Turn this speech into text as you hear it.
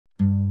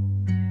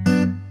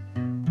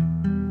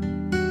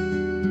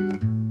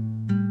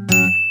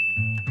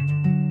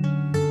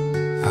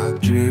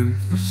dream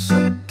of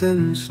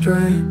something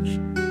strange,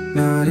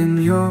 not in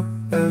your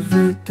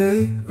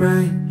everyday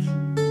range.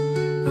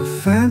 A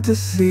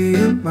fantasy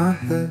in my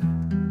head,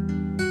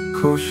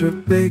 kosher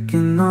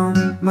bacon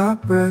on my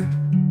bread.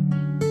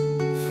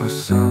 For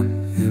some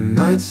it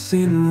might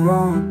seem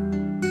wrong,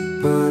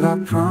 but I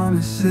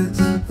promise it's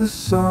the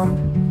song.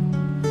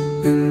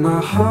 In my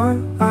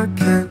heart I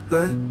can't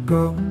let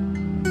go,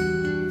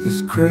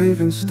 this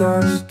craving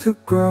starts to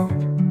grow.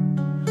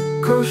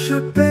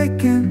 Kosher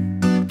bacon,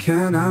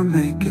 can I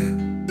make it?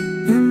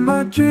 In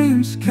my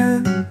dreams,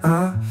 can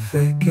I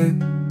fake it?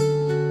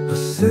 A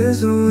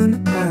sizzle in the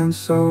pan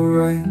so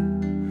right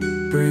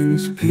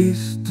brings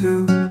peace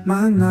to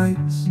my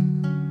nights.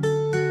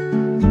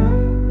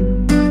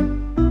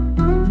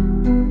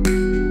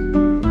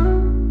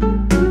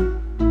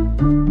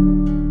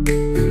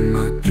 In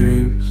my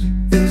dreams,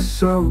 it's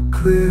so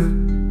clear,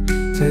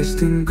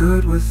 tasting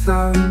good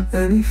without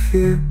any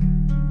fear.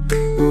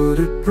 Would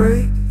it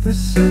break the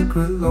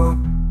sacred law?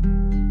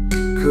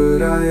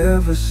 Could I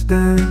ever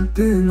stand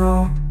in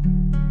awe?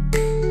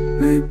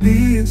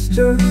 Maybe it's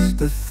just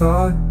a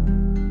thought,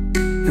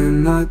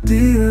 an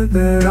idea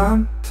that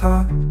I'm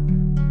taught.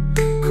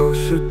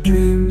 Kosher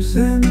dreams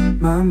in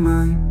my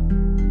mind,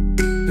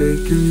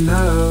 bacon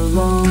that I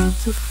long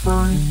to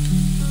find.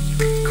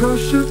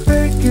 Kosher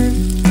bacon,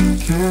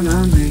 can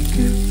I make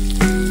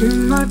it?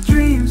 In my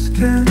dreams,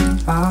 can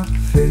I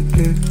fake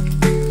it?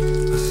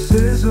 A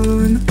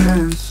sizzle in the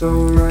pan so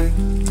right